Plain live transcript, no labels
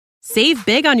Save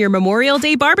big on your Memorial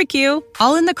Day barbecue,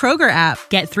 all in the Kroger app.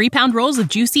 Get 3-pound rolls of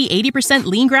juicy 80%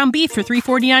 lean ground beef for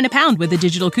 $3.49 a pound with a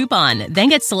digital coupon. Then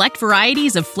get select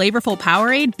varieties of flavorful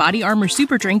Powerade, Body Armor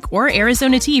Super Drink, or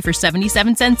Arizona tea for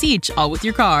 77 cents each, all with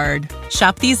your card.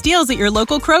 Shop these deals at your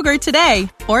local Kroger today,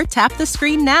 or tap the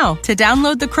screen now to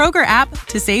download the Kroger app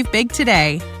to save big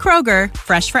today. Kroger,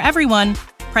 fresh for everyone.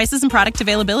 Prices and product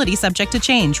availability subject to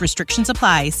change. Restrictions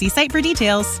apply. See site for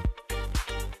details.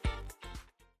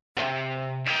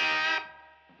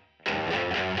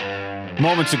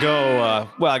 Moments ago,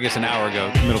 I guess an hour ago,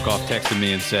 Middlecoff texted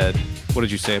me and said, "What did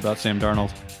you say about Sam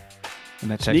Darnold?" And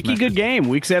that sneaky good game,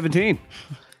 week 17.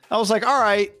 I was like, all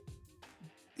right.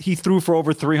 He threw for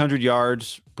over 300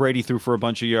 yards. Brady threw for a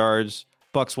bunch of yards.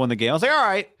 Bucks won the game. I was like, all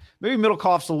right, maybe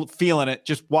Middlecoff's feeling it.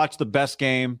 Just watch the best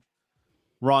game.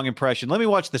 Wrong impression. Let me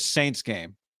watch the Saints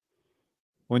game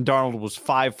when Darnold was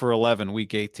 5 for 11,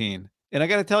 week 18. And I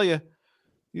got to tell you,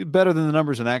 he's better than the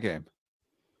numbers in that game.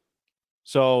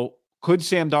 So could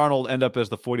Sam Darnold end up as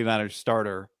the 49ers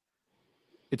starter?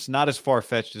 It's not as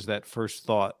far-fetched as that first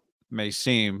thought may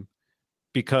seem,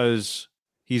 because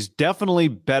he's definitely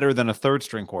better than a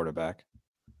third-string quarterback.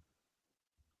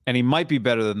 And he might be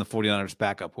better than the 49ers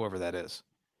backup, whoever that is.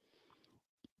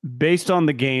 Based on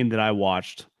the game that I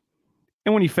watched,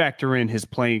 and when you factor in his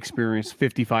playing experience,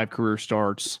 55 career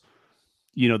starts,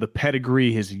 the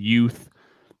pedigree, his youth,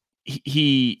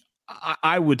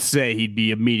 I would say he'd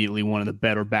be immediately one of the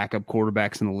better backup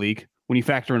quarterbacks in the league. When you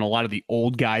factor in a lot of the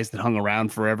old guys that hung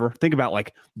around forever, think about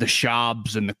like the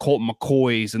Schaubs and the Colt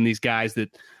McCoys and these guys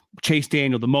that Chase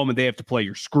Daniel, the moment they have to play,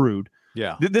 you're screwed.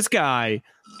 Yeah. This guy,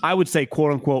 I would say,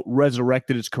 quote unquote,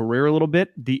 resurrected his career a little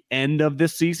bit, the end of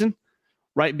this season,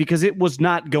 right? Because it was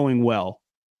not going well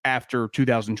after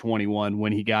 2021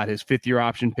 when he got his 5th-year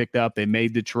option picked up. They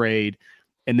made the trade,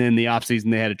 and then the offseason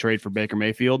they had to trade for Baker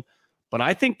Mayfield. But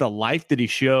I think the life that he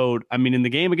showed, in the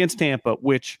game against Tampa,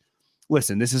 which,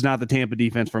 listen, this is not the Tampa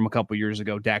defense from a couple years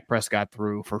ago. Dak Prescott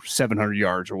threw for 700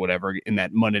 yards or whatever in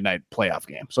that Monday night playoff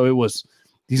game. So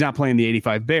he's not playing the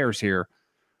 85 Bears here,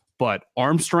 but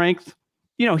arm strength,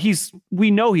 we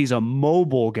know he's a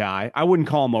mobile guy. I wouldn't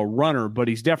call him a runner, but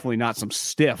he's definitely not some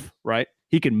stiff, right?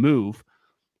 He can move.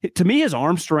 To me, his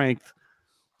arm strength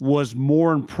was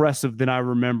more impressive than I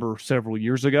remember several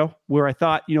years ago, where I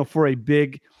thought, for a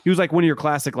big, he was like one of your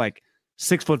classic,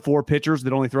 6'4" pitchers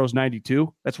that only throws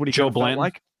 92. That's what he Joe kind of felt Blanton.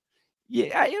 Like.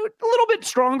 Yeah, a little bit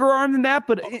stronger arm than that,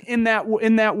 but in that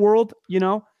world,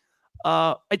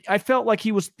 I felt like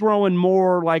he was throwing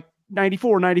more like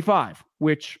 94, 95,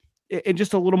 which and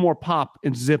just a little more pop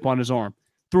and zip on his arm.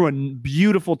 Threw a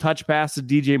beautiful touch pass to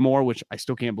DJ Moore, which I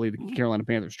still can't believe the Carolina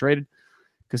Panthers traded,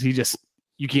 because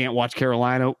you can't watch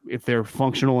Carolina if they're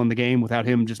functional in the game without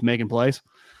him just making plays.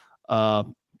 They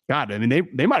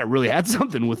might have really had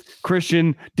something with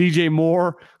Christian, DJ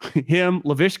Moore, him,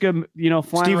 Laviska,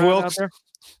 flying Steve around Wilkes. out there.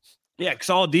 Yeah,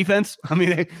 solid defense.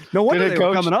 No wonder they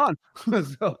were coming on.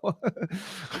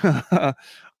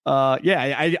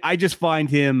 I just find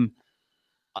him.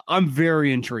 I'm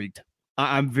very intrigued.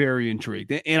 I'm very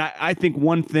intrigued, and I think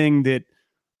one thing that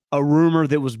a rumor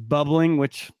that was bubbling,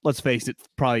 which, let's face it,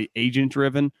 probably agent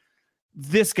driven.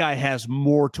 This guy has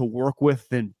more to work with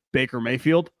than Baker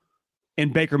Mayfield.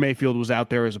 And Baker Mayfield was out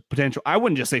there as a potential, I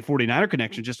wouldn't just say 49er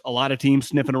connection, just a lot of teams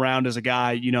sniffing around as a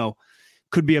guy,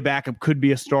 could be a backup, could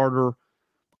be a starter.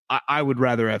 I would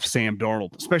rather have Sam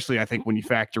Darnold, especially I think when you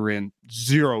factor in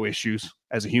zero issues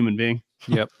as a human being.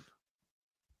 Yep.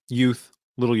 Youth,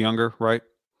 little younger, right?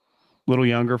 Little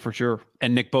younger for sure.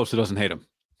 And Nick Bosa doesn't hate him.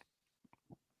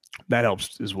 That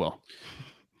helps as well.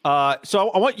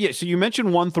 So you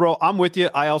mentioned one throw. I'm with you.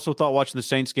 I also thought watching the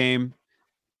Saints game,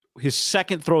 his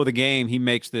second throw of the game, he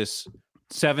makes this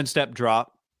 7-step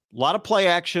drop, a lot of play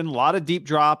action, a lot of deep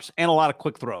drops, and a lot of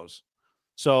quick throws.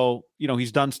 So,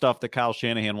 he's done stuff that Kyle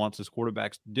Shanahan wants his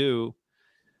quarterbacks to do.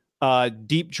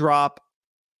 Deep drop,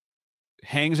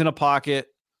 hangs in a pocket,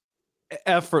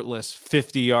 effortless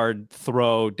 50-yard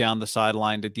throw down the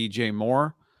sideline to DJ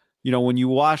Moore. When you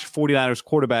watch 49ers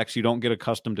quarterbacks, you don't get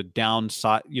accustomed to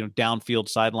downfield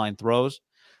sideline throws.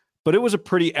 But it was a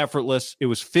pretty effortless. It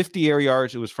was 50 air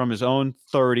yards. It was from his own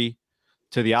 30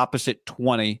 to the opposite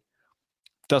 20.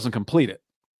 Doesn't complete it.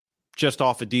 Just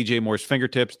off of DJ Moore's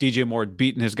fingertips. DJ Moore had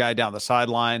beaten his guy down the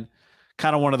sideline.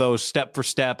 Kind of one of those step for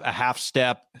step, a half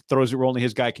step, throws it where only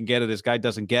his guy can get it. His guy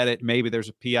doesn't get it. Maybe there's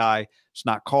a PI. It's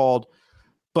not called.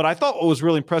 But I thought what was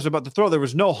really impressive about the throw, there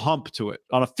was no hump to it.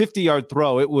 On a 50-yard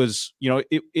throw, it was,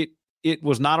 it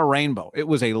was not a rainbow. It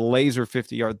was a laser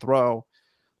 50-yard throw.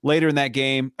 Later in that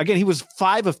game, again, he was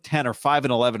 5 of 10 or 5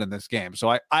 and 11 in this game.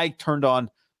 So I turned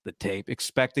on the tape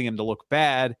expecting him to look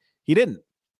bad. He didn't.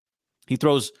 He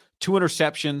throws 2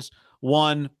 interceptions,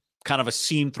 one kind of a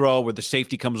seam throw where the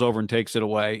safety comes over and takes it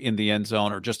away in the end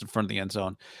zone or just in front of the end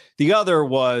zone. The other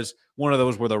was one of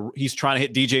those where he's trying to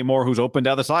hit DJ Moore, who's open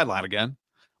down the sideline again,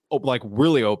 like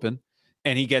really open,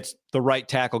 and he gets the right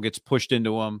tackle gets pushed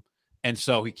into him, and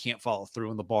so he can't follow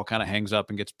through, and the ball kind of hangs up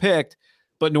and gets picked.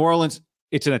 But New Orleans,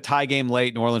 it's in a tie game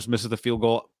late. New Orleans misses the field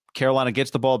goal. Carolina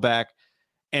gets the ball back,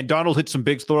 and Darnold hits some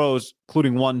big throws,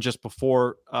 including one just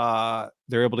before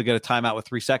they're able to get a timeout with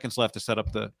 3 seconds left to set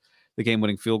up the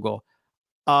game-winning field goal.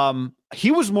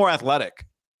 He was more athletic.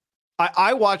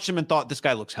 I watched him and thought, this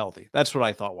guy looks healthy. That's what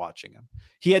I thought watching him.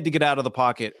 He had to get out of the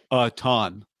pocket a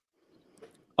ton.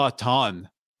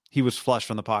 He was flush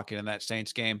from the pocket in that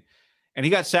Saints game. And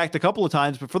he got sacked a couple of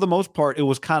times, but for the most part, it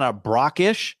was kind of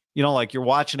Brock-ish. You know, like you're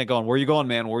watching it going, where are you going,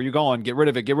 man? Where are you going? Get rid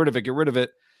of it, get rid of it, get rid of it.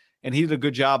 And he did a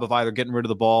good job of either getting rid of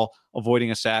the ball,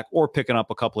 avoiding a sack, or picking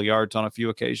up a couple of yards on a few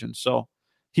occasions. So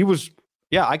he was,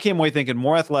 I came away thinking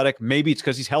more athletic. Maybe it's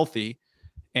because he's healthy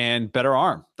and better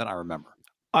arm than I remember.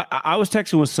 I was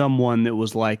texting with someone that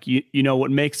was like, you know,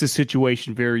 what makes this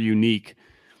situation very unique,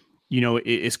 you know,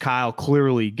 is Kyle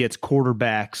clearly gets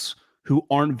quarterbacks who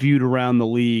aren't viewed around the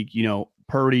league, you know,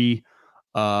 Purdy,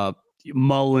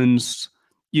 Mullins,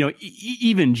 you know,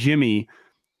 even Jimmy,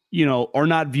 you know, are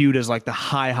not viewed as like the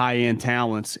high end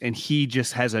talents. And he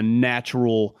just has a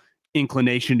natural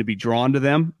inclination to be drawn to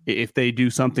them. If they do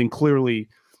something clearly,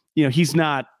 you know, he's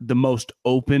not the most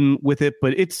open with it,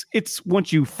 but it's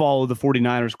once you follow the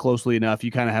 49ers closely enough,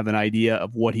 you kind of have an idea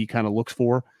of what he kind of looks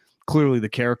for. Clearly the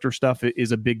character stuff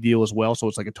is a big deal as well. So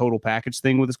it's like a total package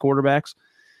thing with his quarterbacks,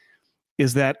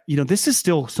 is that, you know, this is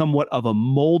still somewhat of a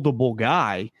moldable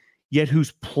guy, yet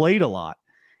who's played a lot.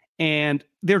 And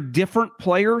they're different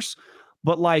players,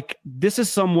 but like this is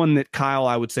someone that Kyle,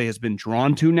 I would say, has been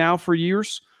drawn to now for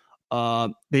years.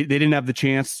 They didn't have the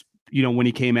chance, you know, when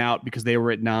he came out because they were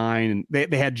at 9 and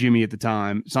they had Jimmy at the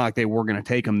time. It's not like they were going to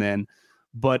take him then.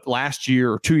 But last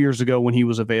year or 2 years ago when he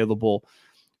was available,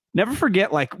 never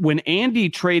forget, like when Andy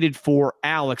traded for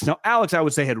Alex. Now, Alex, I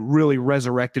would say, had really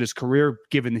resurrected his career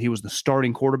given that he was the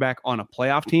starting quarterback on a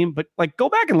playoff team. But like go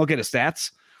back and look at his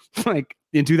stats. Like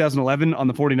in 2011 on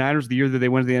the 49ers, the year that they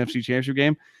went to the NFC Championship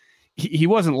game, he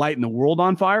wasn't lighting the world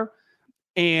on fire.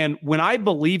 And when I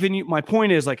believe in you, my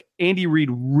point is like Andy Reid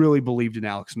really believed in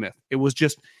Alex Smith. It was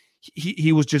just,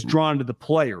 he was just drawn to the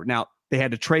player. Now they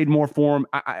had to trade more for him.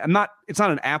 It's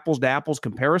not an apples to apples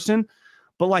comparison,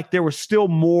 but like there was still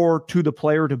more to the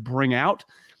player to bring out,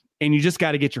 and you just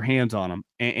got to get your hands on him.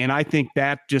 And I think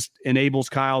that just enables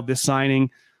Kyle this signing.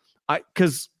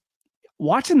 Cause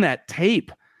watching that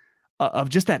tape of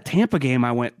just that Tampa game,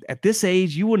 I went, at this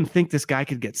age, you wouldn't think this guy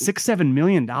could get $6-7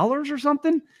 million or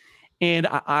something. And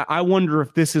I wonder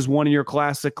if this is one of your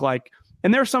classic, like,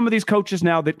 and there are some of these coaches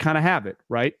now that kind of have it,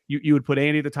 right? You would put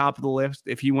Andy at the top of the list.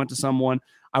 If he went to someone,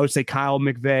 I would say Kyle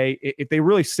McVay. If they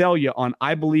really sell you on,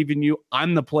 I believe in you,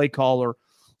 I'm the play caller,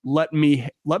 let me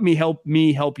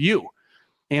help you.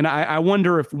 And I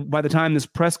wonder if by the time this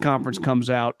press conference comes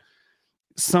out,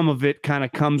 some of it kind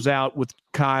of comes out with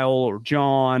Kyle or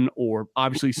John or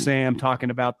obviously Sam talking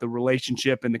about the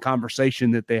relationship and the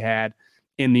conversation that they had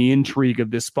in the intrigue of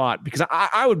this spot. Because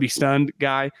I would be stunned,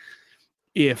 Guy,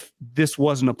 if this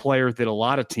wasn't a player that a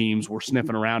lot of teams were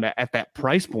sniffing around at that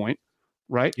price point,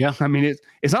 right? Yeah. I mean,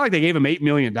 it's not like they gave him $8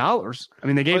 million. I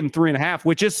mean, they gave him 3.5,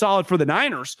 which is solid for the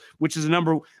Niners, which is a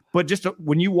number. But just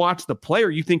when you watch the player,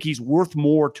 you think he's worth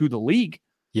more to the league.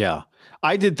 Yeah.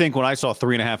 I did think when I saw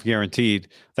 3.5 guaranteed,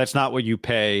 that's not what you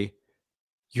pay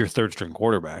your third string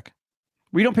quarterback.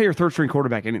 We don't pay your third string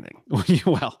quarterback anything.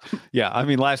 Well, yeah. I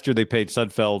mean, last year they paid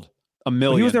Sudfeld $1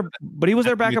 million. He was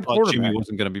their backup quarterback. Jimmy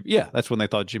wasn't going to be. Yeah, that's when they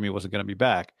thought Jimmy wasn't going to be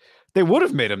back. They would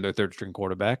have made him their third string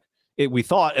quarterback. We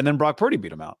thought, and then Brock Purdy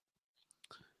beat him out.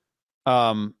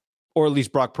 Or at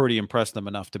least Brock Purdy impressed them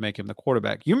enough to make him the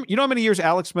quarterback. You know how many years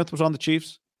Alex Smith was on the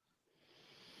Chiefs?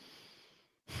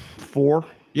 4.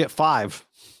 Yeah, 5.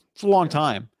 It's a long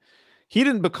time. He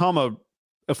didn't become a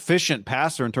efficient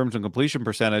passer in terms of completion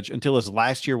percentage until his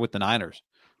last year with the Niners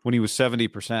when he was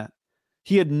 70%.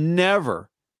 He had never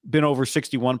been over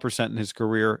 61% in his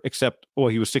career, except,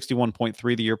 he was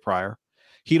 61.3 the year prior.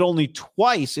 He'd only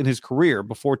twice in his career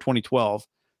before 2012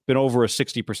 been over a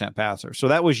 60% passer. So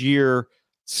that was year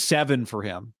 7 for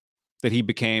him that he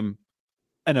became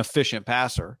an efficient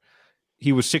passer.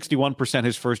 He was 61%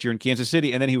 his first year in Kansas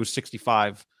City, and then he was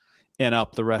 65 and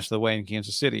up the rest of the way in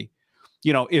Kansas City.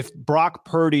 You know, if Brock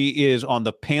Purdy is on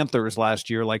the Panthers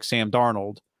last year, like Sam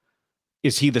Darnold,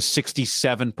 is he the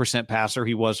 67% passer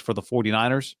he was for the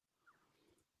 49ers?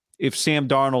 If Sam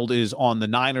Darnold is on the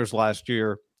Niners last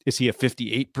year, is he a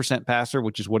 58% passer,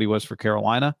 which is what he was for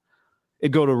Carolina?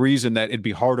 it'd go to reason that it'd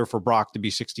be harder for Brock to be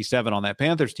 67 on that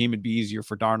Panthers team. It'd be easier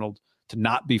for Darnold to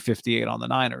not be 58 on the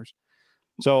Niners.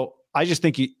 So I just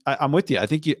think I'm with you. I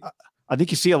think you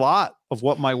see a lot of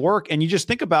what might work. And you just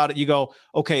think about it. You go,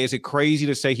 okay, is it crazy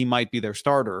to say he might be their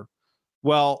starter?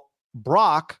 Well,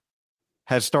 Brock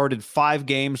has started 5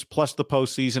 games plus the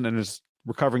postseason and is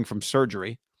recovering from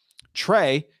surgery.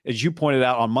 Trey, as you pointed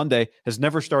out on Monday, has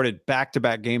never started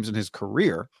back-to-back games in his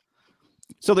career.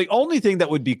 So the only thing that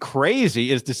would be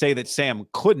crazy is to say that Sam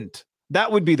couldn't.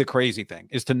 That would be the crazy thing,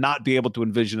 is to not be able to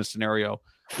envision a scenario.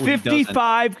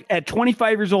 55 at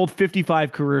 25 years old,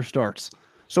 55 career starts.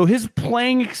 So his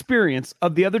playing experience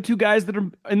of the other 2 guys that are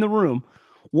in the room,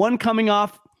 one coming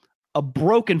off a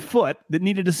broken foot that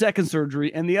needed a second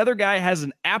surgery, and the other guy has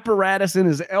an apparatus in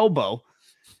his elbow.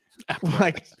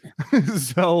 Like,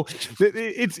 so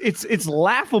it's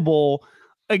laughable.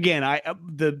 Again,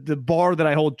 the bar that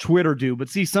I hold Twitter to, but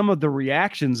see some of the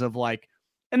reactions of like,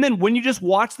 and then when you just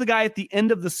watch the guy at the end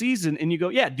of the season and you go,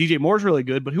 yeah, DJ Moore's really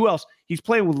good, but who else? He's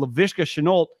playing with Laviska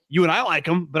Shenault. You and I like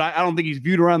him, but I don't think he's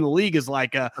viewed around the league as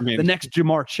like the next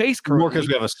Jamar Chase. More because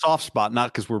we have a soft spot,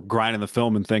 not because we're grinding the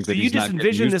film and think that he's not. You just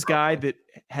envision this guy that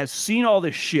has seen all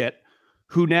this shit,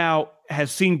 who now has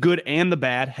seen good and the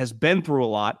bad, has been through a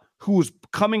lot, who was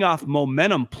coming off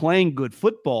momentum playing good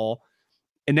football,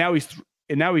 and now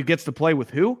he gets to play with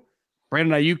who?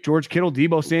 Brandon Ayuk, George Kittle,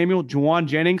 Deebo Samuel, Juwan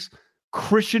Jennings,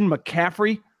 Christian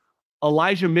McCaffrey,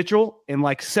 Elijah Mitchell, and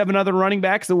like 7 other running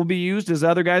backs that will be used as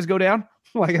other guys go down.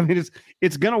 Like, I mean,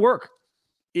 it's gonna work.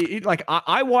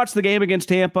 I watched the game against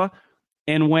Tampa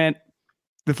and went,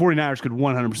 the 49ers could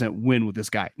 100% win with this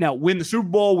guy. Now, win the Super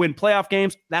Bowl, win playoff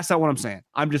games, that's not what I'm saying.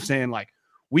 I'm just saying, like,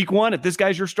 week 1, if this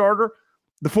guy's your starter,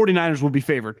 the 49ers will be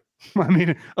favored. I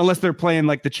mean, unless they're playing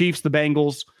like the Chiefs, the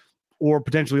Bengals, or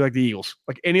potentially like the Eagles.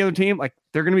 Like any other team, like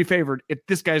they're going to be favored if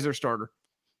this guy's their starter.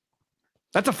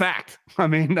 That's a fact. I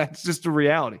mean, that's just a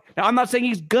reality. Now, I'm not saying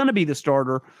he's going to be the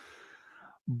starter,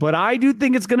 but I do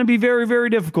think it's going to be very, very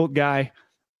difficult, guy.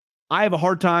 I have a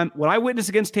hard time. What I witnessed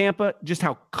against Tampa, just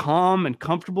how calm and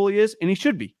comfortable he is, and he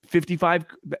should be. 55,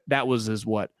 that was his,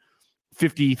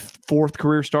 54th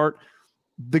career start.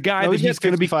 The guy that he's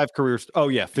going to be 55 careers. Oh,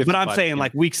 yeah. 55, but I'm saying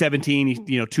like week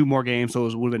 17, 2 more games. So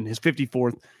it would have been his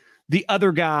 54th. The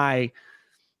other guy,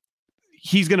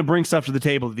 he's going to bring stuff to the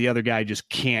table that the other guy just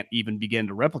can't even begin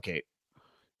to replicate.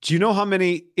 Do you know how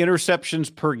many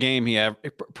interceptions per game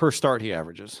per start he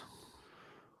averages?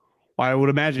 I would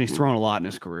imagine he's thrown a lot in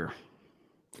his career.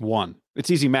 1. It's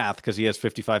easy math because he has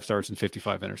 55 starts and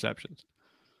 55 interceptions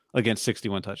against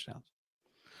 61 touchdowns.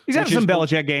 He's had some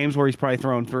Belichick games where he's probably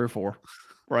thrown 3 or 4,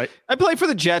 right? I played for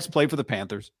the Jets, played for the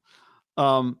Panthers.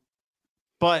 But,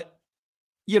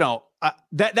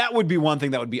 that would be one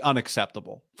thing that would be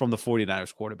unacceptable from the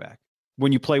 49ers quarterback.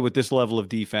 When you play with this level of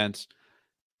defense,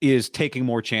 is taking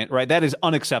more chance, right? That is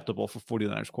unacceptable for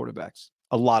 49ers quarterbacks.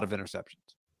 A lot of interceptions.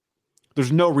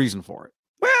 There's no reason for it.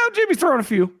 Well, Jimmy's thrown a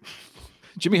few.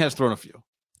 Jimmy has thrown a few.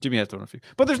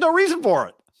 But there's no reason for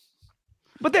it.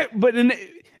 But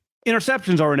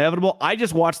interceptions are inevitable. I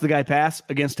just watched the guy pass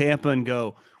against Tampa and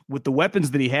go, with the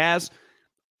weapons that he has,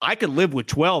 I could live with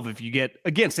 12 if you get,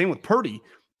 again, same with Purdy,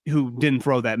 who didn't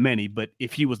throw that many, but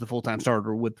if he was the full-time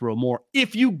starter, would throw more.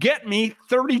 If you get me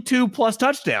 32 plus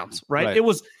touchdowns, right? It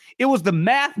was the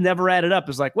math never added up.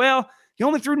 It's like, well, he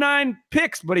only threw 9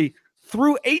 picks, but he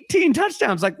threw 18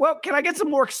 touchdowns. Like, well, can I get some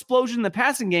more explosion in the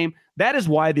passing game? That is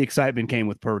why the excitement came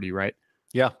with Purdy, right?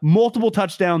 Yeah. Multiple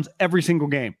touchdowns every single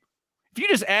game. If you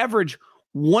just average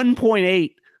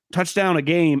 1.8 touchdown a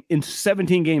game in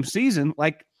 17 game season,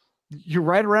 like you're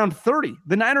right around 30.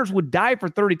 The Niners would die for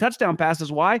 30 touchdown passes.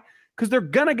 Why? Because they're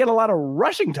going to get a lot of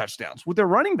rushing touchdowns with their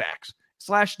running backs /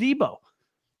 Debo.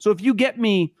 So if you get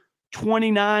me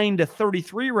 29 to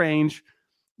 33 range,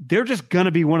 they're just going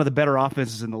to be one of the better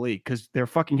offenses in the league because their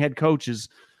fucking head coach is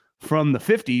from the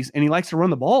 50s and he likes to run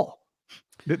the ball.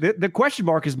 The question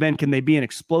mark has been, can they be an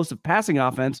explosive passing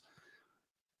offense?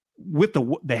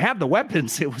 They have the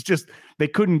weapons. It was just they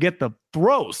couldn't get the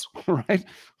throws, right?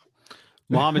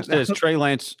 Mohammed says Trey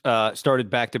Lance started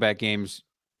back-to-back games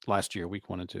last year, week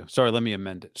 1 and 2. Sorry, let me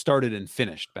amend it. Started and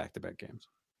finished back-to-back games.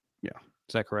 Yeah.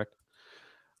 Is that correct?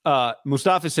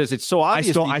 Mustafa says it's so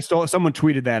obvious. I stole someone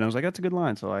tweeted that and I was like, that's a good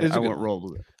line. So I went roll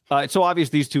with it. It's so obvious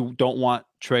these two don't want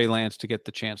Trey Lance to get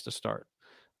the chance to start.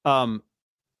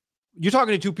 You're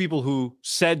talking to 2 people who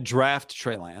said draft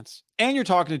Trey Lance, and you're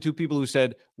talking to 2 people who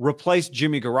said replace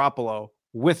Jimmy Garoppolo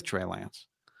with Trey Lance.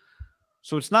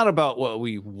 So it's not about what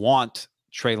we want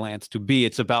Trey Lance to be.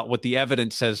 It's about what the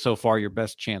evidence says so far your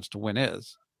best chance to win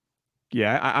is.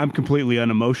 Yeah, I'm completely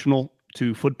unemotional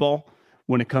to football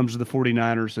when it comes to the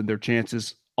 49ers and their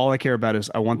chances All I care about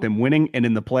is I want them winning and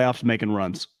in the playoffs making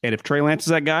runs. And if Trey Lance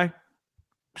is that guy,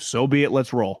 so be it.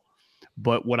 Let's roll.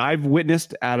 But what I've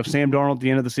witnessed out of Sam Darnold at the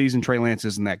end of the season, Trey Lance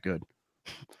isn't that good.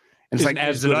 And it's Isn't like,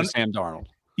 as good as Sam Darnold.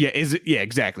 Yeah, is it? Yeah,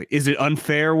 exactly. Is it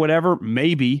unfair? Whatever,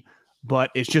 maybe,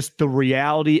 but it's just the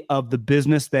reality of the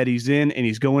business that he's in, and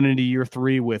he's going into year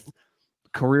 3 with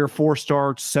career 4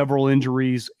 starts, several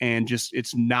injuries, and just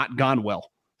it's not gone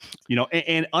well.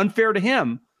 And unfair to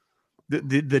him,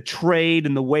 the trade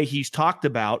and the way he's talked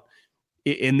about,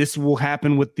 and this will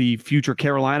happen with the future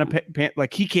Carolina,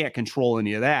 like he can't control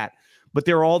any of that. But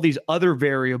there are all these other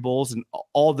variables and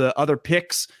all the other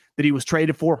picks that he was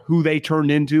traded for, who they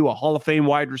turned into a Hall of Fame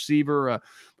wide receiver,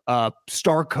 a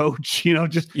star coach,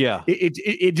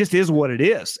 it just is what it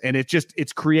is. And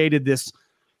it's created this,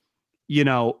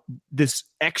 this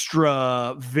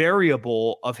extra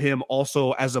variable of him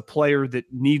also as a player that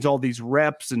needs all these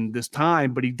reps and this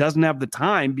time, but he doesn't have the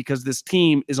time because this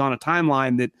team is on a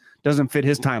timeline that doesn't fit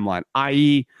his timeline,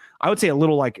 i.e. I would say a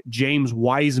little like James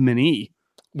Wiseman-y.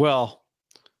 Well,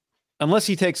 unless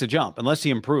he takes a jump, unless he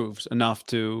improves enough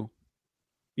to,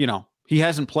 he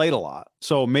hasn't played a lot.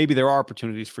 So maybe there are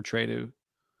opportunities for Trey to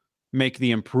make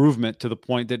the improvement to the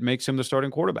point that makes him the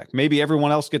starting quarterback. Maybe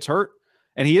everyone else gets hurt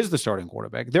and he is the starting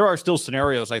quarterback. There are still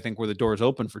scenarios, I think, where the door is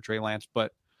open for Trey Lance,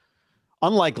 but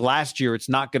unlike last year, it's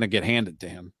not going to get handed to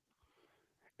him.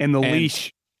 And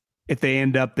leash, if they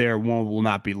end up there, will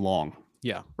not be long.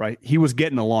 Yeah. Right. He was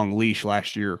getting a long leash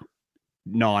last year,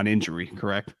 non-injury,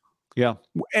 correct? Yeah.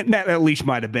 And that leash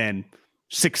might have been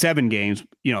 6-7 games,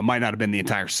 it might not have been the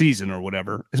entire season or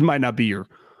whatever. This might not be your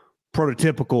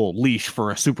prototypical leash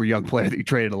for a super young player that you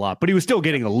traded a lot, but he was still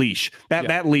getting a leash.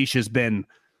 That leash has been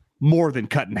more than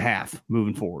cut in half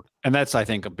moving forward. And that's, I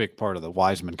think, a big part of the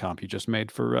Wiseman comp you just made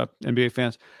for NBA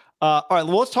fans. All right,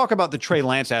 well, let's talk about the Trey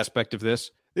Lance aspect of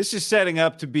this. This is setting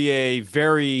up to be a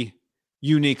very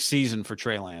unique season for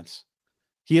Trey Lance.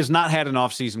 He has not had an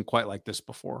offseason quite like this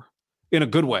before. In a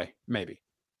good way, maybe,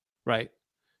 right?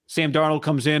 Sam Darnold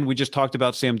comes in. We just talked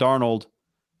about Sam Darnold,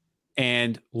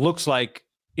 and looks like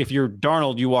if you're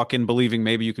Darnold, you walk in believing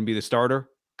maybe you can be the starter.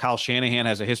 Kyle Shanahan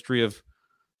has a history of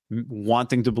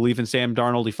wanting to believe in Sam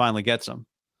Darnold. He finally gets him.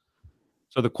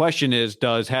 So the question is,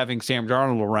 does having Sam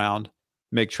Darnold around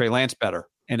make Trey Lance better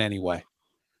in any way?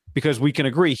 Because we can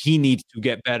agree he needs to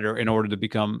get better in order to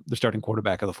become the starting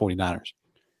quarterback of the 49ers.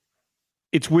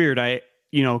 It's weird. I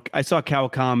saw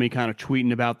Kawakami kind of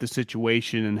tweeting about the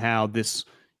situation and how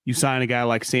you sign a guy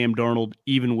like Sam Darnold,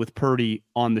 even with Purdy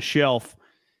on the shelf,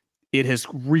 it has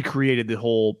recreated the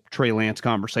whole Trey Lance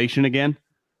conversation again.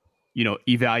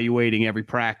 Evaluating every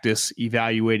practice,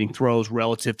 evaluating throws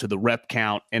relative to the rep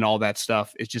count and all that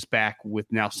stuff. It's just back with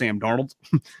now Sam Darnold.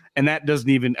 And that doesn't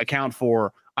even account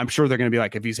for, I'm sure they're going to be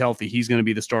like, if he's healthy, he's going to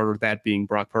be the starter, that being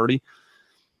Brock Purdy.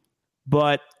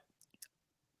 But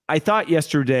I thought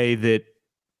yesterday that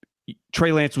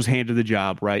Trey Lance was handed the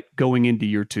job, right, going into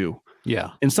year 2.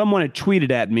 Yeah. And someone had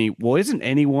tweeted at me, well, isn't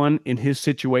anyone in his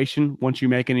situation once you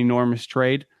make an enormous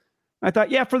trade? I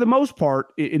thought, yeah, for the most part,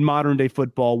 in modern day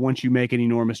football, once you make an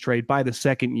enormous trade, by the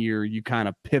second year, you kind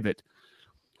of pivot.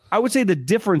 I would say the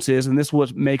difference is, and this is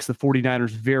what makes the 49ers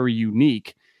very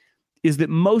unique, is that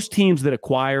most teams that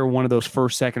acquire one of those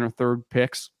first, second, or third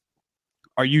picks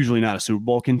are usually not a Super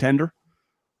Bowl contender,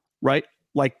 right?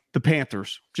 Like the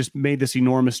Panthers just made this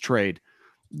enormous trade.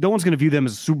 No one's going to view them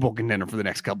as a Super Bowl contender for the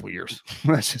next couple of years.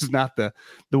 That's just not the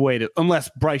way to, unless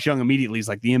Bryce Young immediately is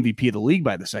like the MVP of the league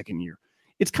by the second year.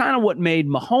 It's kind of what made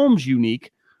Mahomes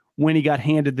unique when he got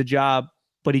handed the job,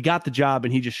 but he got the job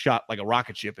and he just shot like a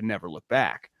rocket ship and never looked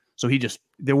back. So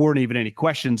there weren't even any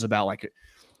questions about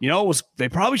they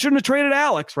probably shouldn't have traded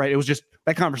Alex, right? It was just,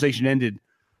 that conversation ended.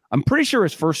 I'm pretty sure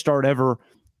his first start ever,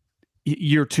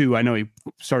 year 2, I know he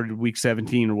started week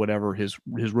 17 or whatever, his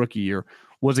rookie year,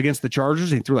 was against the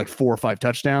Chargers. He threw like 4 or 5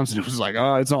 touchdowns, and it was like,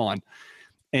 oh, it's on.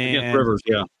 And against Rivers,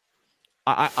 yeah.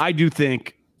 I do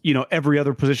think, every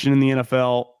other position in the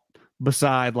NFL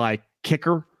beside like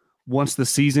kicker, once the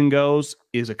season goes,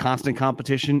 is a constant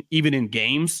competition, even in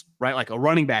games, right? Like a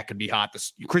running back could be hot.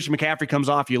 Christian McCaffrey comes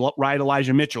off, you ride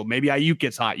Elijah Mitchell. Maybe Ayuk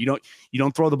gets hot. You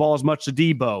don't throw the ball as much to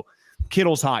Debo.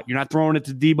 Kittle's hot. You're not throwing it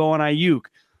to Debo and Ayuk.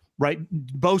 Right,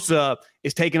 Bosa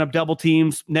is taking up double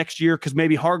teams next year because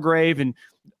maybe Hargrave and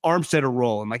Armstead are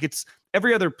rolling. Like it's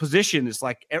every other position is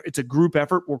like it's a group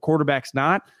effort where quarterback's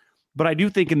not. But I do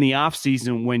think in the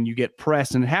offseason when you get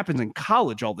pressed, and it happens in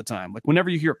college all the time, like whenever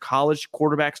you hear college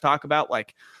quarterbacks talk about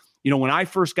when I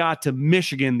first got to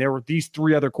Michigan, there were these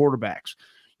 3 other quarterbacks.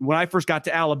 When I first got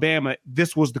to Alabama,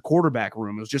 this was the quarterback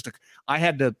room. It was just I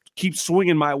had to keep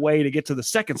swinging my way to get to the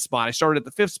second spot. I started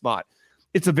at the 5th spot.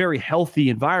 It's a very healthy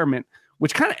environment.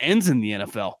 which kind of ends in the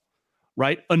NFL,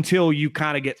 right? Until you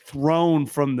kind of get thrown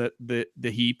from the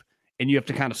heap and you have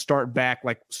to kind of start back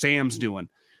like Sam's doing.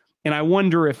 And I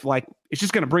wonder if like it's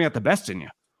just going to bring out the best in you.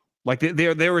 Like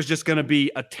there was just going to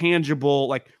be a tangible,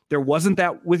 like there wasn't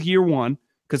that with year one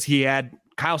because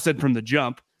Kyle said from the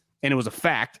jump, and it was a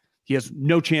fact, he has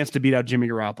no chance to beat out Jimmy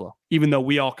Garoppolo, even though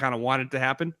we all kind of wanted it to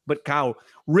happen. But Kyle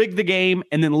rigged the game,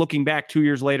 and then looking back 2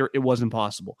 years later, it wasn't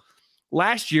possible.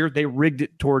 Last year, they rigged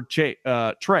it toward Trey.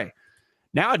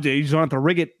 Nowadays, you don't have to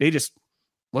rig it. They just,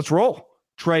 let's roll.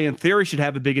 Trey, in theory, should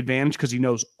have a big advantage because he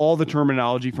knows all the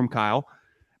terminology from Kyle.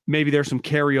 Maybe there's some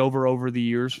carryover over the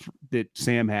years that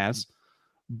Sam has.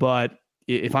 But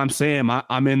if I'm Sam,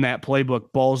 I'm in that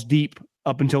playbook balls deep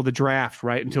up until the draft,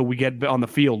 right? Until we get on the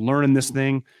field, learning this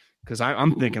thing. Because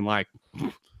I'm thinking like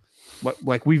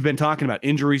we've been talking about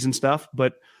injuries and stuff,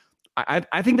 but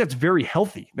I think that's very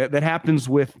healthy. That happens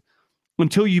with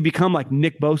until you become like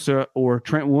Nick Bosa or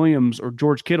Trent Williams or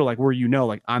George Kittle, like where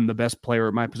like I'm the best player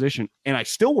at my position and I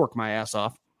still work my ass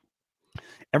off.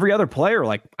 Every other player,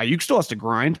 like Ayuk still has to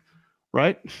grind,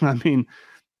 right? I mean,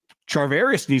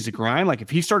 Charvarius needs to grind. Like if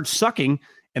he starts sucking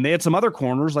and they had some other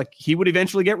corners, like he would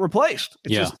eventually get replaced.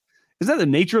 It's just, isn't that the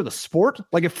nature of the sport?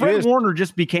 Like if Fred Warner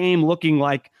just became looking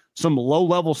like some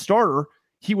low-level starter,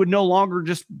 he would no longer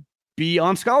just be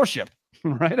on scholarship,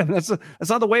 right? I mean, that's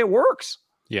not the way it works.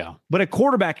 Yeah. But at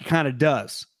quarterback, it kind of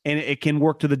does. And it can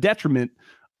work to the detriment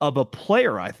of a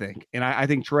player, I think. And I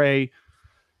think Trey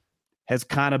has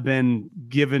kind of been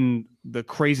given the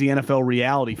crazy NFL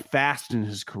reality fast in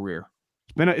his career.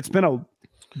 It's been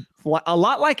a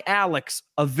lot like Alex,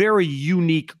 a very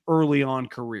unique early on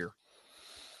career.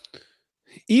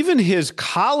 Even his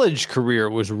college career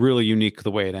was really unique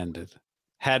the way it ended.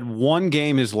 Had one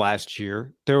game his last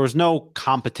year. There was no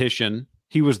competition.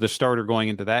 He was the starter going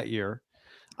into that year.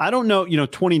 I don't know,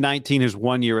 2019, his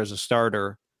 1 year as a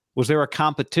starter. Was there a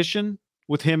competition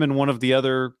with him and one of the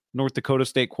other North Dakota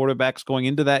State quarterbacks going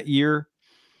into that year?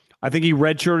 I think he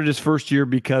redshirted his first year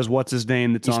because what's his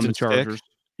name that's on the Chargers. Stick?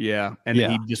 Yeah. And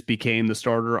then he just became the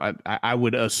starter. I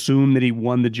would assume that he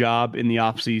won the job in the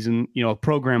offseason. A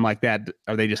program like that,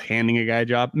 are they just handing a guy a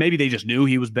job? Maybe they just knew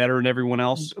he was better than everyone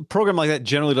else. A program like that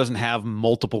generally doesn't have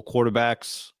multiple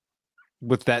quarterbacks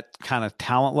with that kind of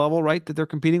talent level, right, that they're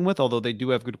competing with, although they do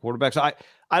have good quarterbacks.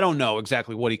 I don't know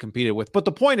exactly what he competed with. But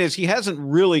the point is he hasn't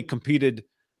really competed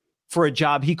for a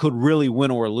job he could really win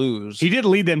or lose. He did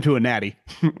lead them to a natty,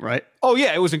 right? Oh,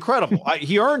 yeah, it was incredible.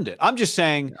 He earned it. I'm just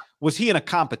saying, was he in a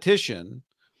competition?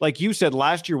 Like you said,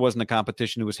 last year wasn't a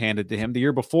competition. It was handed to him. The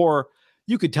year before,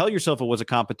 you could tell yourself it was a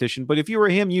competition. But if you were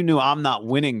him, you knew I'm not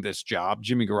winning this job.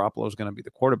 Jimmy Garoppolo is going to be the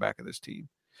quarterback of this team.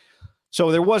 So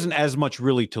there wasn't as much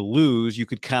really to lose. You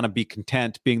could kind of be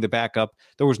content being the backup.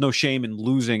 There was no shame in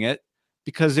losing it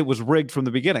because it was rigged from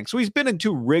the beginning. So he's been in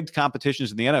 2 rigged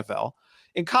competitions in the NFL.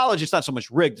 In college, it's not so much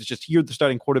rigged. It's just you're the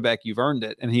starting quarterback. You've earned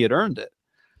it, and he had earned it.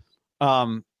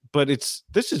 But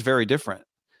this is very different.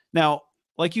 Now,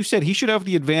 like you said, he should have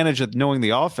the advantage of knowing the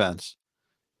offense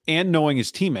and knowing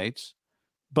his teammates.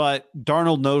 But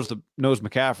Darnold knows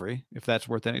McCaffrey, if that's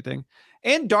worth anything.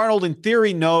 And Darnold, in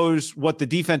theory, knows what the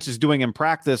defense is doing in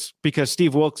practice because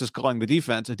Steve Wilkes is calling the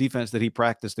defense, a defense that he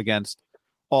practiced against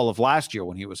all of last year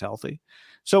when he was healthy.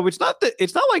 So it's not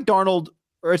like Darnold,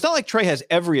 or it's not like Trey has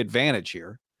every advantage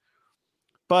here.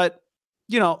 But,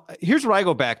 here's what I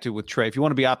go back to with Trey. If you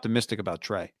want to be optimistic about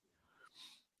Trey,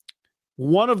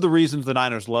 one of the reasons the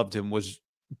Niners loved him was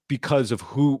because of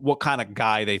what kind of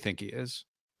guy they think he is.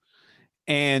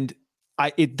 And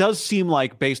it does seem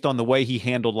like, based on the way he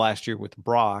handled last year with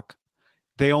Brock,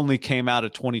 they only came out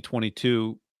of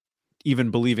 2022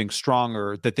 even believing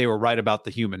stronger that they were right about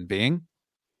the human being.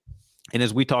 And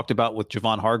as we talked about with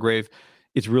Javon Hargrave,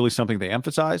 it's really something they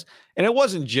emphasize. And it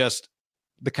wasn't just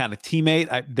the kind of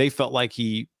teammate. They felt like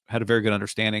he had a very good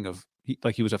understanding of,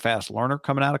 he was a fast learner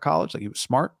coming out of college, like he was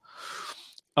smart.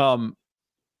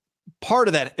 Part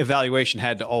of that evaluation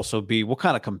had to also be, what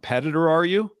kind of competitor are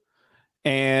you?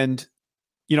 And,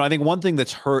 I think one thing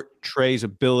that's hurt Trey's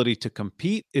ability to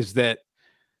compete is that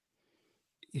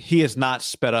he has not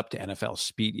sped up to NFL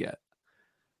speed yet.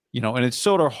 And it's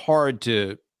sort of hard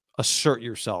to assert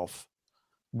yourself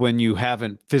when you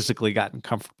haven't physically gotten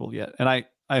comfortable yet. And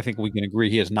I think we can agree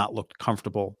he has not looked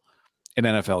comfortable in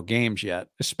NFL games yet,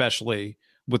 especially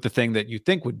with the thing that you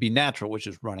think would be natural, which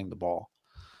is running the ball.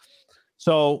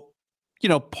 So,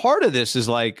 part of this is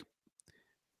like,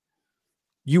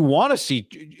 you want to see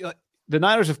the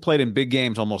Niners have played in big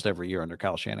games almost every year under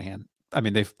Kyle Shanahan. I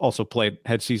mean, they've also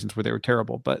had seasons where they were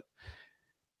terrible, but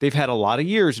they've had a lot of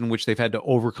years in which they've had to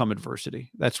overcome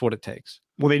adversity. That's what it takes.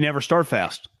 Well, they never start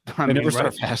fast. They never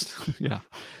start fast. Yeah.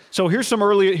 So here's some,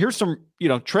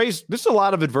 Trey's, this is a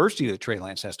lot of adversity that Trey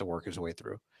Lance has to work his way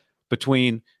through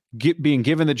between being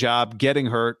given the job, getting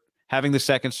hurt, having the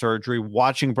second surgery,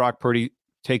 watching Brock Purdy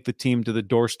take the team to the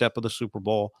doorstep of the Super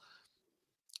Bowl.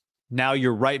 Now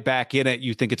you're right back in it.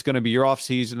 You think it's going to be your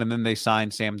offseason, and then they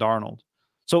sign Sam Darnold.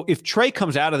 So if Trey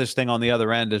comes out of this thing on the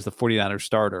other end as the 49ers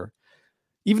starter,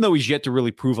 even though he's yet to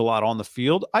really prove a lot on the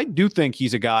field, I do think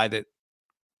he's a guy that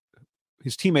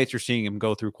his teammates are seeing him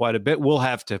go through quite a bit. We'll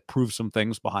have to prove some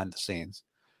things behind the scenes.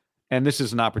 And this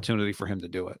is an opportunity for him to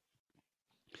do it.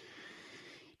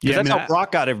 That's how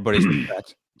Brock got everybody's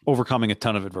respect, overcoming a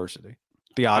ton of adversity.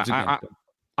 The odds against him.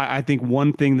 I think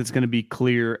one thing that's going to be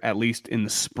clear, at least in the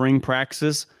spring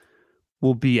practices,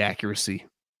 will be accuracy.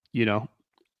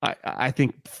 I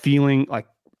think feeling like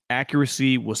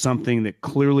accuracy was something that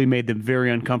clearly made them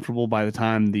very uncomfortable by the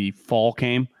time the fall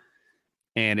came.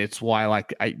 And it's why,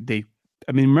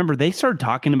 remember, they started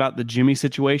talking about the Jimmy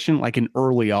situation like in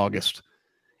early August.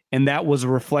 And that was a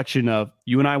reflection of,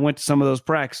 you and I went to some of those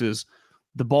practices,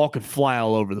 the ball could fly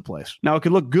all over the place. Now, it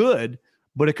could look good,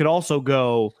 but it could also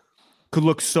could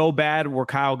look so bad where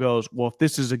Kyle goes, well, if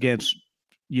this is against,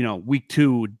 week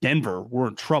 2, Denver, we're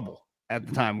in trouble. At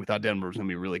the time, we thought Denver was going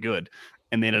to be really good.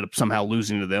 And they ended up somehow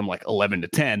losing to them like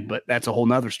 11-10, but that's a whole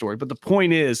nother story. But the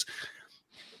point is,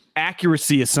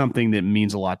 accuracy is something that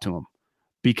means a lot to him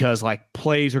because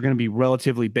plays are going to be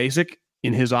relatively basic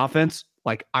in his offense.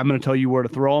 I'm going to tell you where to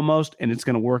throw almost, and it's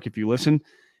going to work if you listen.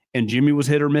 And Jimmy was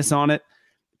hit or miss on it.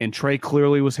 And Trey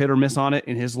clearly was hit or miss on it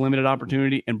in his limited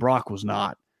opportunity, and Brock was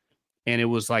not. And it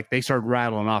was like they started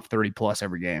rattling off 30-plus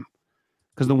every game.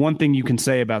 Because the one thing you can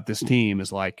say about this team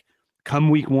is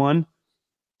come week 1,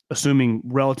 assuming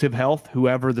relative health,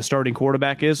 whoever the starting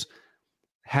quarterback is,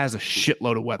 has a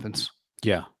shitload of weapons.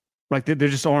 Yeah. There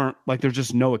just aren't, there's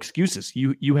just no excuses.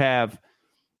 You have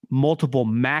multiple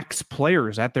max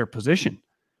players at their position.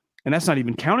 And that's not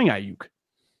even counting Ayuk.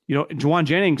 Juwan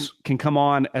Jennings can come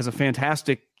on as a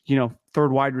fantastic,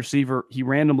 third wide receiver. He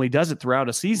randomly does it throughout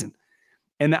a season.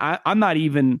 And I'm not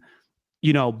even,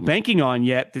 banking on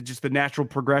yet just the natural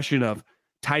progression of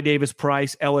Ty Davis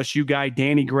Price, LSU guy.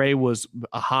 Danny Gray was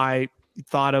a high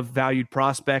thought of valued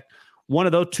prospect. One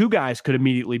of those two guys could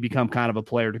immediately become kind of a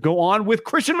player to go on with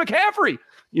Christian McCaffrey.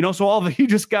 So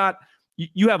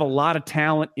you have a lot of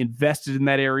talent invested in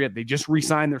that area. They just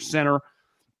re-signed their center.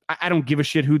 I don't give a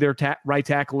shit who their right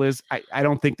tackle is. I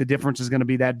don't think the difference is going to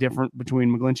be that different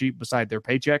between McGlinchey beside their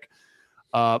paycheck.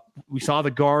 We saw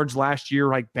the guards last year.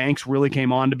 Banks really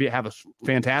came on to have a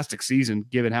fantastic season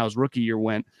given how his rookie year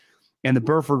went. And the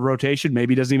Burford rotation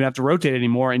maybe doesn't even have to rotate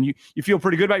anymore. And you feel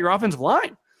pretty good about your offensive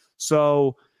line.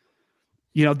 So,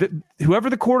 whoever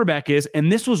the quarterback is,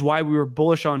 and this was why we were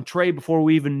bullish on Trey before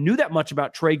we even knew that much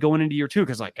about Trey going into year 2.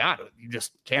 Because God, you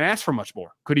just can't ask for much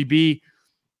more. Could he be,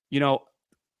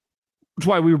 that's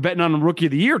why we were betting on him rookie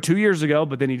of the year 2 years ago,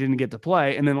 but then he didn't get to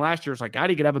play. And then last year, it's God,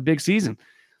 he could have a big season.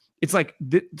 It's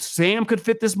Sam could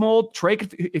fit this mold. Trey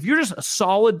could, if you're just a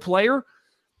solid player,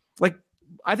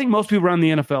 I think most people around the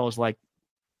NFL is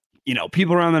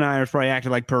people around the Niners probably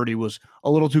acted like Purdy was a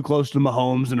little too close to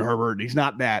Mahomes and Herbert. He's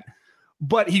not that,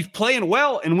 but he's playing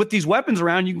well. And with these weapons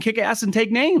around, you can kick ass and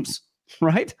take names,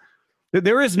 right?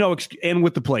 There is no excuse. And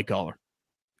with the play caller,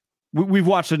 we've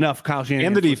watched enough Kyle Shanahan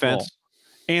and the defense.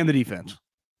 And the defense.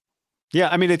 Yeah,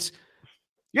 I mean, you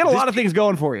got a lot of things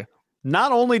going for you.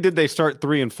 Not only did they start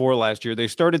 3-4 last year, they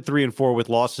started 3-4 with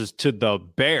losses to the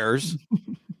Bears,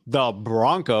 the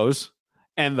Broncos,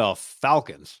 and the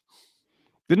Falcons.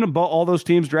 Didn't all those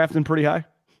teams drafting pretty high?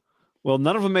 Well,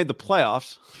 none of them made the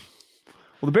playoffs.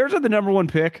 Well, the Bears had the number 1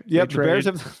 pick. Yep, the Bears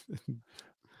have.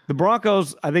 The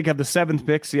Broncos, I think, have the 7th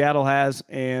pick. Seattle has,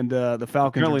 and the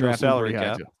Falcons apparently are drafting no salary pretty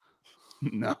high cap. too.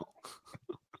 No.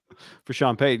 For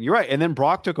Sean Payton. You're right. And then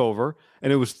Brock took over,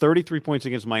 and it was 33 points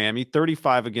against Miami,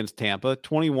 35 against Tampa,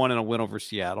 21 in a win over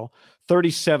Seattle,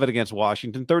 37 against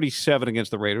Washington, 37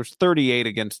 against the Raiders, 38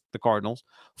 against the Cardinals,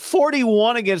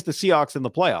 41 against the Seahawks in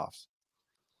the playoffs.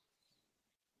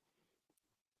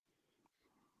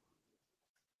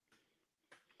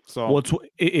 So, well,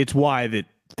 it's why that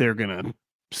they're going to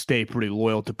stay pretty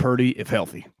loyal to Purdy if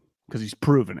healthy, because he's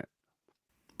proven it.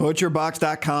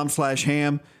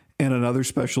 ButcherBox.com/ham. And another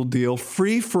special deal,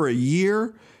 free for a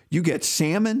year. You get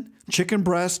salmon, chicken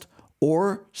breast,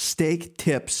 or steak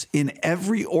tips in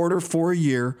every order for a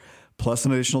year, plus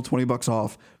an additional $20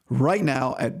 off right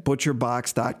now at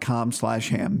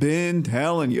butcherbox.com/ham. Been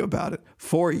telling you about it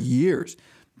for years.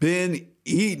 Been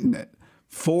eating it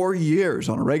for years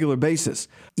on a regular basis.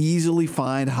 Easily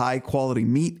find high quality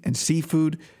meat and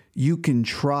seafood you can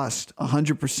trust.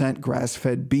 100%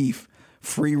 grass-fed beef,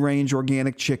 free-range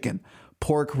organic chicken,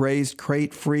 pork raised,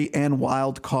 crate-free, and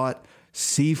wild-caught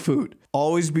seafood.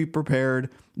 Always be prepared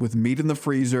with meat in the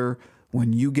freezer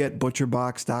when you get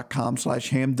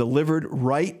butcherbox.com/ham delivered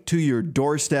right to your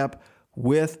doorstep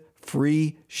with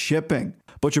free shipping.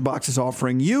 ButcherBox is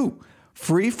offering you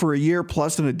free for a year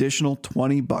plus an additional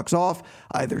 $20 off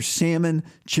either salmon,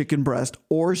 chicken breast,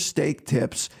 or steak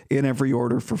tips in every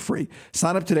order for free.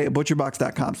 Sign up today at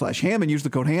butcherbox.com/ham and use the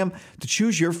code HAM to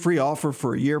choose your free offer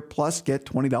for a year plus get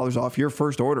 $20 off your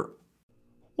first order.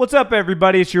 What's up,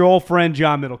 everybody? It's your old friend,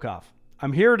 John Middlecoff.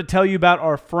 I'm here to tell you about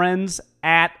our friends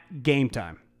at Game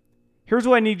Time. Here's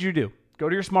what I need you to do. Go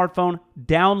to your smartphone,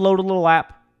 download a little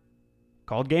app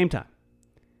called Game Time.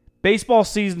 Baseball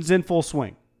season's in full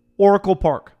swing. Oracle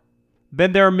Park.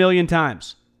 Been there a million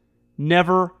times.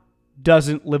 Never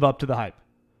doesn't live up to the hype.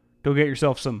 Go get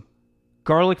yourself some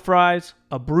garlic fries,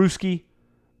 a brewski,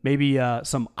 maybe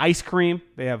some ice cream.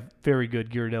 They have very good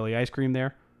Ghirardelli ice cream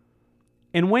there.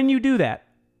 And when you do that,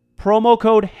 promo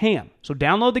code HAM. So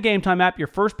download the Game Time app. Your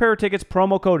first pair of tickets,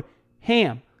 promo code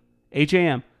HAM,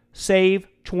 H-A-M, save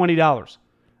 $20.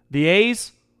 The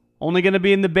A's, only going to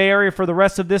be in the Bay Area for the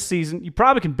rest of this season. You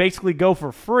probably can basically go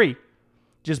for free.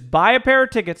 Just buy a pair of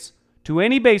tickets to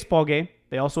any baseball game.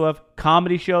 They also have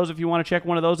comedy shows if you want to check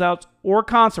one of those out, or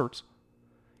concerts.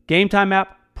 Game Time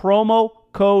app, promo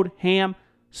code HAM,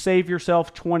 save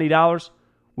yourself $20.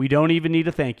 We don't even need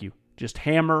a thank you. Just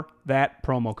hammer that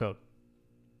promo code.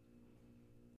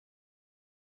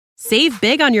 Save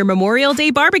big on your Memorial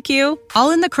Day barbecue, all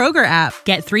in the Kroger app.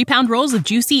 Get 3-pound rolls of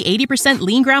juicy 80%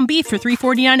 lean ground beef for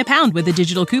 $3.49 a pound with a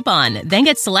digital coupon. Then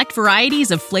get select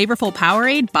varieties of flavorful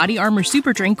Powerade, Body Armor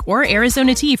Super Drink, or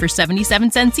Arizona tea for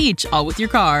 77 cents each, all with your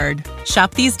card.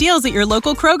 Shop these deals at your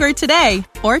local Kroger today,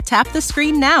 or tap the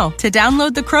screen now to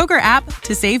download the Kroger app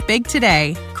to save big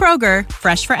today. Kroger,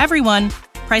 fresh for everyone.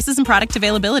 Prices and product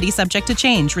availability subject to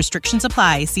change. Restrictions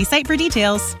apply. See site for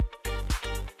details.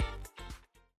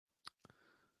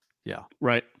 Yeah.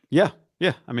 Right. Yeah.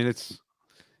 Yeah. I mean,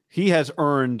 he has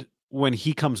earned, when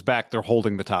he comes back, they're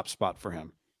holding the top spot for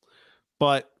him.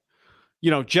 But,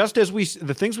 just as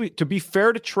to be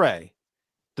fair to Trey,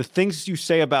 the things you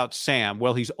say about Sam,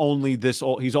 well, he's only this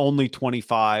old, he's only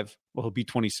 25. Well, he'll be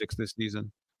 26 this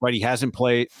season, right? He hasn't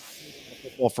played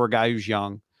football for a guy who's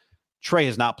young. Trey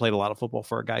has not played a lot of football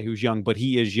for a guy who's young, but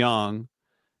he is young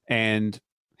and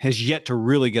has yet to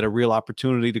really get a real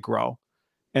opportunity to grow.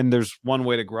 And there's one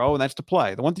way to grow, and that's to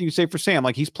play. The one thing you say for Sam,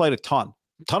 like, he's played a ton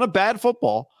of bad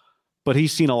football, but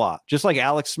he's seen a lot. Just like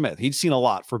Alex Smith, he'd seen a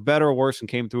lot, for better or worse, and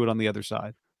came through it on the other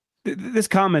side. This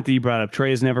comment that you brought up,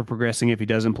 Trey is never progressing if he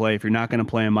doesn't play. If you're not going to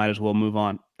play him, might as well move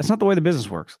on. That's not the way the business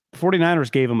works. The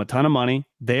 49ers gave him a ton of money.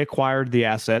 They acquired the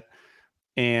asset,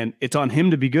 and it's on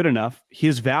him to be good enough.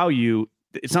 His value,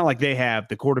 it's not like they have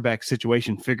the quarterback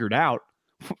situation figured out.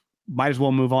 Might as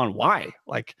well move on. Why?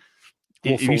 Like,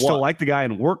 well, if you still like the guy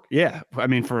and work, yeah. I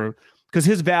mean, because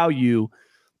his value,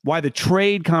 why the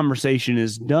trade conversation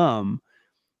is dumb,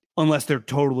 unless they're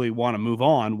totally want to move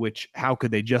on, which how could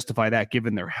they justify that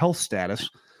given their health status?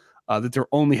 That their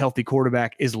only healthy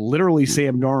quarterback is literally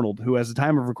Sam Darnold, who, as the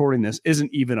time of recording this,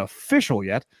 isn't even official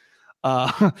yet.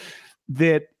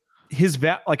 That his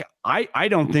I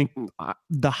don't think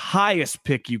the highest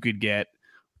pick you could get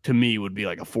to me would be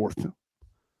like a fourth.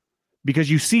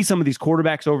 Because you see some of these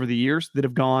quarterbacks over the years that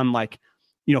have gone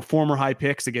former high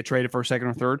picks that get traded for a second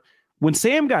or third. When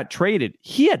Sam got traded,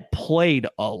 he had played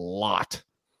a lot,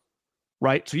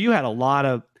 right? So you had a lot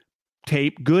of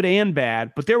tape, good and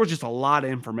bad, but there was just a lot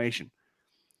of information.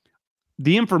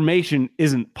 The information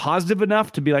isn't positive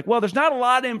enough to be like, well, there's not a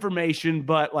lot of information,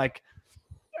 but like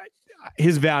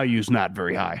his value is not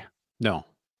very high. No,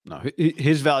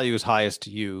 his value is highest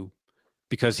to you,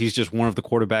 because he's just one of the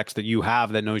quarterbacks that you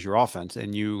have that knows your offense,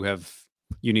 and you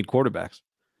need quarterbacks.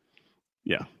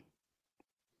 Yeah.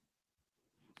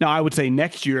 Now, I would say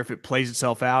next year, if it plays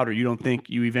itself out, or you don't think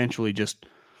you eventually just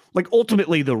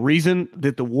ultimately the reason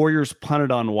that the Warriors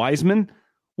punted on Wiseman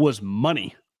was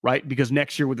money, right? Because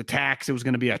next year with the tax, it was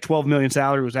going to be a $12 million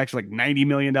salary. It was actually like $90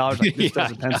 million. Like, this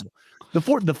doesn't pencil.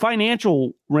 The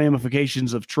financial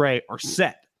ramifications of Trey are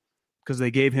set because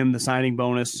they gave him the signing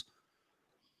bonus.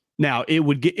 Now, it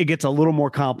gets a little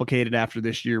more complicated after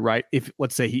this year, right? If,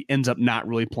 let's say, he ends up not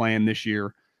really playing this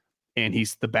year and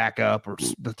he's the backup or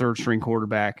the third string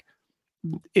quarterback,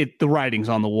 the writing's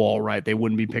on the wall, right? They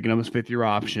wouldn't be picking up his fifth-year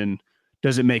option.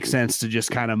 Does it make sense to just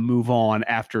kind of move on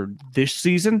after this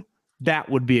season? That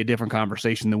would be a different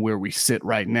conversation than where we sit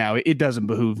right now. It doesn't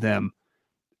behoove them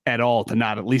at all to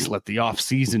not at least let the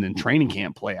off-season and training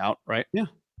camp play out, right? Yeah.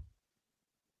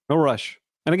 No rush.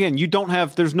 And again,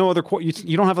 there's no other,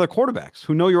 you don't have other quarterbacks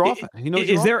who know your offense.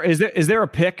 Is there a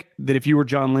pick that if you were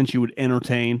John Lynch, you would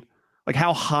entertain? Like,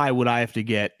 how high would I have to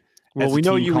get? Well, we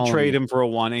know you would trade him for a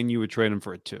 1 and you would trade him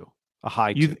for a 2, a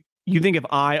high 2. You think if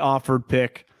I offered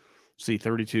pick,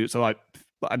 32, so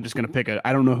I'm just going to pick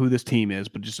I don't know who this team is,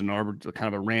 but just kind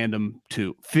of a random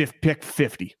 2, pick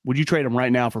 50. Would you trade him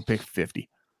right now for pick 50?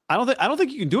 I don't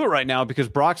think you can do it right now because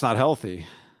Brock's not healthy.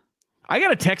 I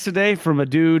got a text today from a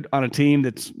dude on a team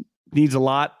that needs a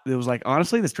lot. It was like,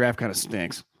 honestly, this draft kind of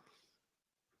stinks.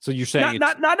 So you're saying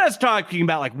not us talking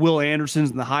about like Will Andersons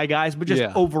and the high guys, but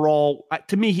just overall,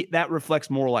 to me, that reflects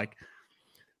more like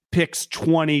picks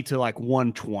 20 to like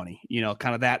 120,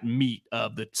 kind of that meat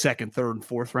of the second, third, and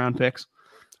fourth round picks.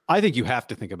 I think you have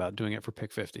to think about doing it for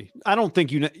pick 50. I don't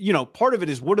think part of it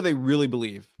is, what do they really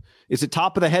believe? Is it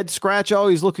top of the head scratch? Oh,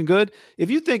 he's looking good.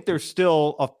 If you think there's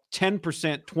still a 10%,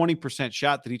 20%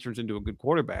 shot that he turns into a good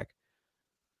quarterback,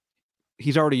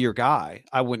 he's already your guy.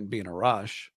 I wouldn't be in a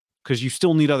rush because you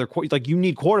still need you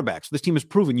need quarterbacks. This team has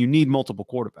proven you need multiple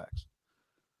quarterbacks.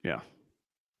 Yeah.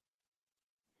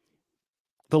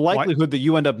 The likelihood that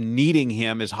you end up needing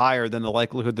him is higher than the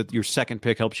likelihood that your second round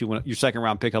pick helps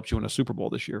you win a Super Bowl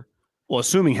this year. Well,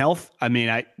 assuming health,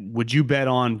 would you bet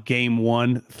on game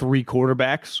 1, 3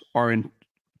 quarterbacks are in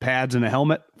pads and a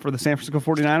helmet for the San Francisco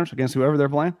 49ers against whoever they're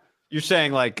playing? You're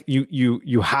saying like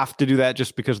you have to do that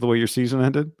just because of the way your season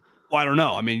ended? Well, I don't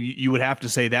know. You would have to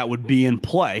say that would be in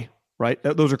play, right?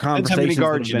 Those are conversations. How many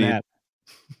guards you need?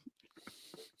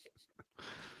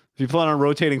 If you plan on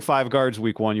rotating 5 guards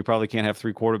week 1, you probably can't have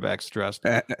 3 quarterbacks dressed.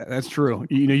 That's true.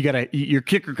 Your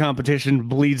kicker competition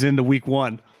bleeds into week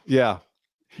 1. Yeah.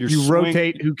 You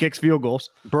rotate who kicks field goals.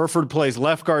 Burford plays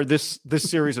left guard this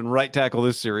series and right tackle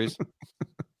this series.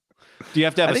 Do you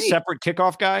have to have a separate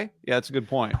kickoff guy? Yeah, that's a good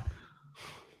point.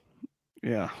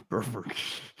 Yeah, Burford.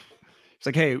 It's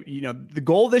like, hey, the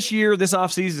goal this year, this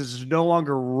offseason is no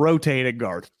longer rotate at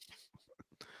guard.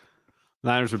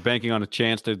 Niners are banking on a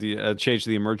chance to change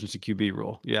the emergency QB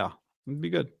rule. Yeah, it'd be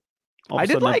good. I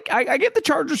give the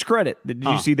Chargers credit. Did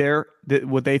you see there that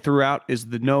what they threw out is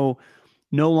the no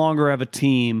longer have a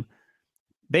team.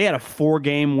 They had a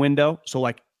 4-game window. So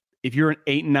like if you're an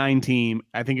 8-9 team,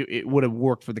 I think it would have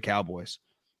worked for the Cowboys.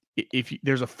 If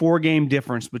there's a 4-game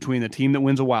difference between the team that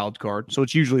wins a wild card, so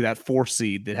it's usually that 4th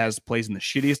seed that plays in the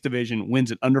shittiest division,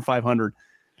 wins it under 500,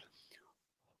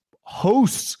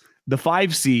 hosts the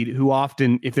 5 seed, who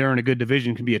often, if they're in a good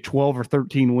division, can be a 12 or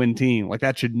 13 win team. Like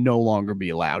that should no longer be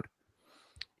allowed.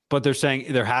 But they're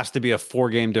saying there has to be a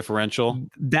 4-game differential.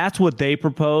 That's what they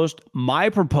proposed. My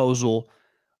proposal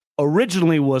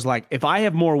originally was like, if I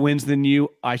have more wins than you,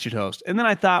 I should host. And then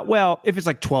I thought, well, if it's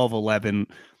like 12-11,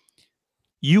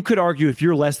 you could argue if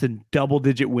you're less than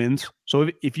double-digit wins. So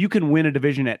if you can win a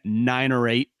division at 9 or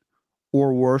 8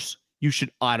 or worse, you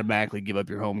should automatically give up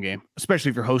your home game, especially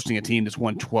if you're hosting a team that's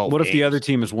won 12 What games. If the other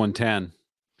team is 110?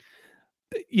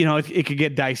 It could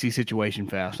get dicey situation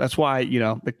fast. That's why,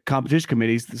 the competition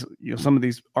committees, some of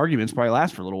these arguments probably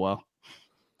last for a little while.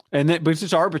 But it's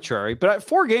just arbitrary. But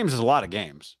 4 games is a lot of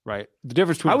games, right? The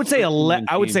difference between I would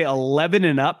say 11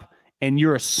 and up, and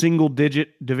you're a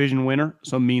single-digit division winner,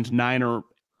 so it means 9 or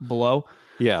below.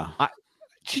 Yeah.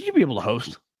 Should you be able to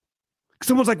host?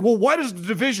 Someone's like, well, why does the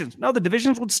divisions? No, the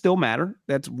divisions would still matter.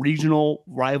 That's regional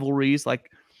rivalries.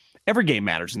 Like every game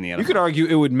matters in the NFL. You could argue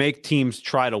it would make teams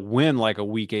try to win like a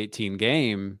week 18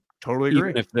 game. Totally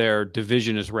agree. Even if their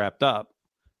division is wrapped up.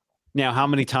 Now, how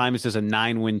many times does a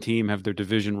 9-win team have their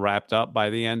division wrapped up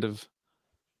by the end of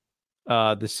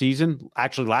the season?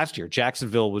 Actually, last year,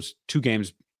 Jacksonville was 2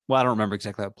 games. Well, I don't remember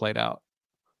exactly how it played out.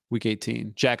 Week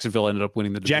 18. Jacksonville ended up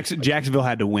winning the division. Jacksonville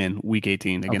had to win week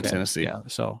 18 against Tennessee. Yeah.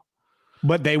 So.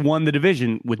 But they won the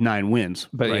division with 9 wins.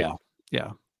 But right?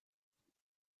 yeah.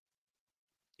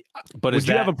 But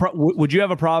would you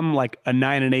have a problem like a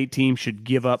 9 and 8 team should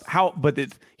give up?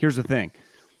 Here's the thing: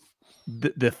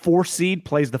 the 4 seed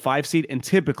plays the 5 seed, and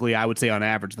typically, I would say on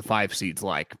average, the 5 seed's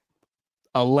like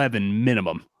 11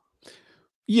 minimum.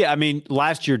 Yeah,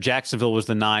 last year Jacksonville was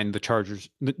the 9.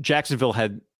 Jacksonville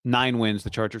had 9 wins. The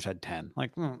Chargers had 10.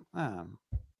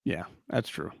 Yeah, that's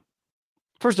true.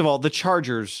 First of all, the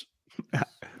Chargers.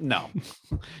 No,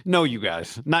 you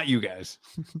guys, not you guys.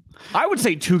 I would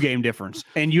say 2-game difference,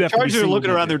 and you have Chargers are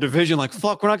looking around their division like,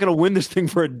 fuck, we're not going to win this thing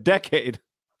for a decade.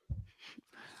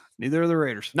 Neither are the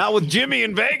Raiders. Not with Jimmy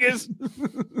in Vegas.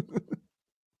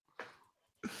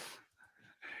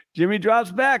 Jimmy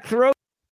drops back, throw.